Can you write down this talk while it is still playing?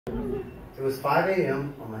It was 5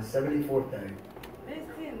 a.m. on my 74th day.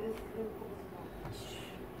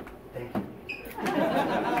 Thank you.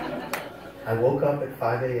 I woke up at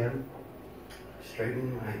 5 a.m.,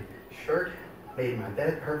 straightened my shirt, made my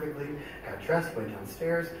bed perfectly, got dressed, went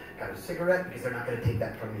downstairs, got a cigarette because they're not going to take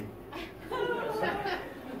that from me.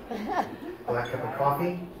 Black cup of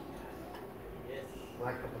coffee.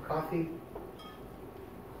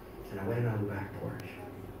 And I went on the back porch.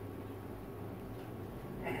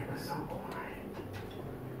 And it was so quiet.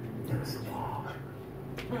 There was fog.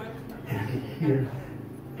 And I could hear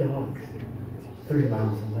dogs 3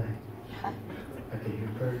 miles away. I could hear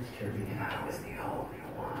birds chirping, and I was the only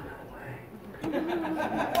one awake.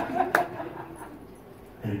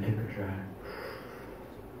 And I took a drive.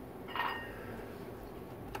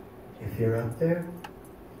 If you're up there,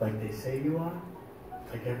 like they say you are,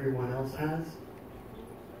 like everyone else has,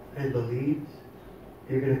 and believes,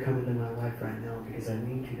 you're going to come into my life right now because I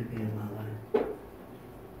need you to be in my life.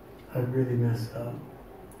 I really messed up.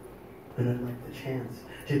 And I'd like the chance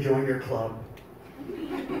to join your club.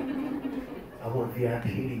 I want VIP to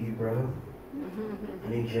you, bro. I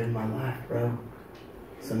need you in my life, bro.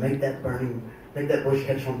 So make that bush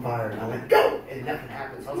catch on fire. And I went, go! And nothing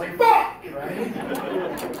happened. So I was like, fuck! Right?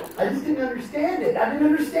 I just didn't understand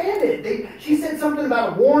it. She said something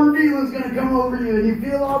about a warm feeling's gonna come over you and you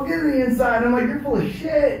feel all gooey inside. I'm like, you're full of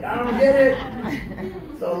shit. I don't get it.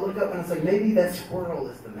 So I looked up and I was like, maybe that squirrel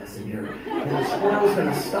is the messenger. And the squirrel's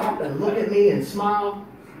gonna stop and look at me and smile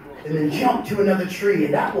and then jump to another tree.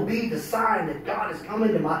 And that will be the sign that God is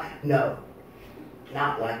coming to my... No.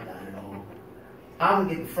 Not like that at all. I'm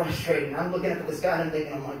getting frustrated. I'm looking up at the sky and I'm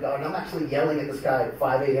thinking, oh my God. And I'm actually yelling at the sky at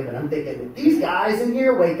 5 a.m. and I'm thinking, if these guys in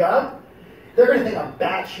here wake up, they're going to think I'm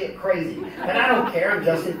batshit crazy. And I don't care. I'm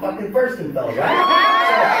Justin fucking Furstenfeld,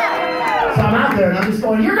 right? So I'm out there and I'm just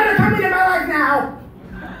going, you're going to come into my life now.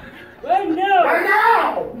 Right now. Right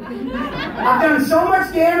now. I've done so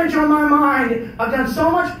much damage on my mind. I've done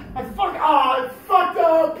so much. I fucked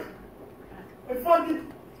up. I fucked it.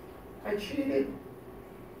 I cheated.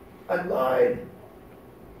 I lied.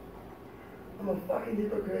 I'm a fucking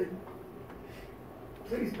hypocrite.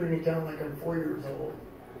 Please bring it down like I'm 4 years old.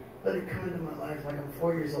 Let it come into my life like I'm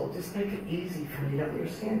 4 years old. Just make it easy for me to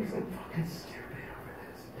understand because I'm fucking stupid over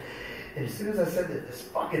this. And as soon as I said that, this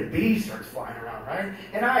fucking bee starts flying around, right?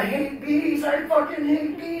 And I hate bees. I fucking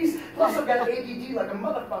hate bees. Plus I've got ADD like a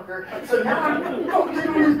motherfucker. So now I'm focusing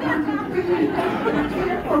on this fucking bee. I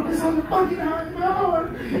can't focus on the fucking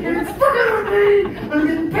unknown. And it's fucking with me. I'm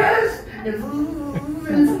getting pissed.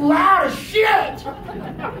 And it's loud as shit.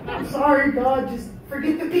 I'm sorry, God. Just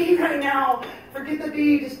forget the bee right now. Forget the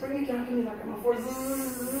bee. Just bring it down to me like I'm a force.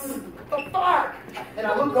 What the fuck? And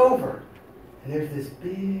I look over. And there's this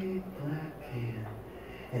big black can.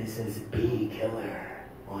 And it says bee killer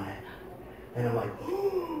on it. And I'm like,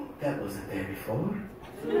 oh, that wasn't there before.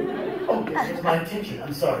 Okay, here's my attention.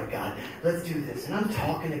 I'm sorry, God. Let's do this. And I'm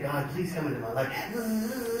talking to God. Please come into my life.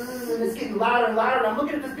 And it's getting louder and louder. And I'm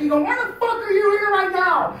looking at this bee going, why the fuck are you here right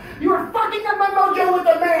now? You are fucking up my mojo with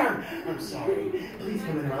a man. I'm sorry. Please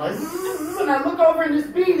come into my life. And I look over and this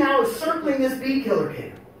bee now is circling this bee killer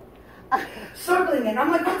can. Circling it.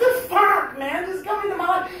 I'm like, what the fuck, man? Just come into my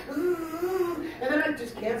life. And then I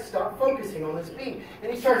just can't stop focusing on this bee.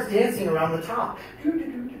 And he starts dancing around the top.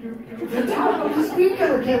 The top of this bee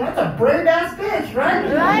killer can. That's a brave ass bitch, right?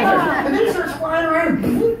 And then he starts flying around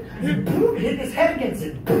and hit his head against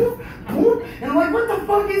it. And I'm like, what the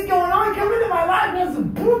fuck is going on? Come into my life.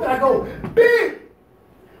 And I go, bee!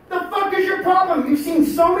 The fuck is your problem? You've seen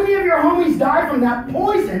so many of your homies die from that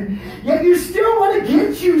poison, yet you still want to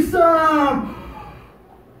get you some.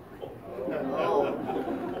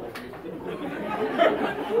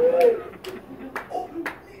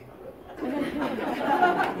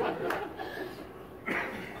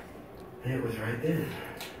 And it was right then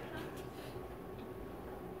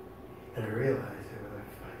that I realized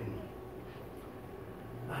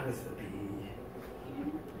I was the bee.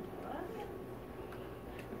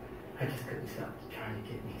 I just couldn't stop trying to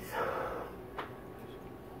get me some.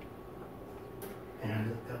 And I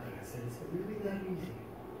looked up and I said, is it really that easy?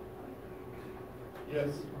 Yes.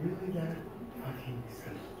 Is it really that fucking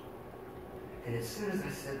simple? And as soon as I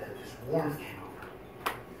said that, this warmth came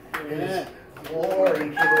over. And this glory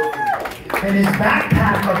came over me. And his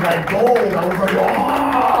backpack was like gold. I was like, oh!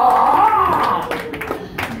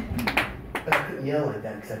 But I couldn't yell like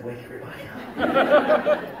that because I'd wake everybody up.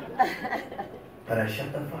 But I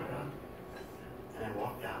shut the fuck up. And I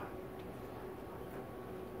walked out.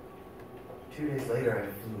 2 days later, I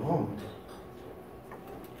flew home.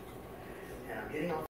 And I'm getting off.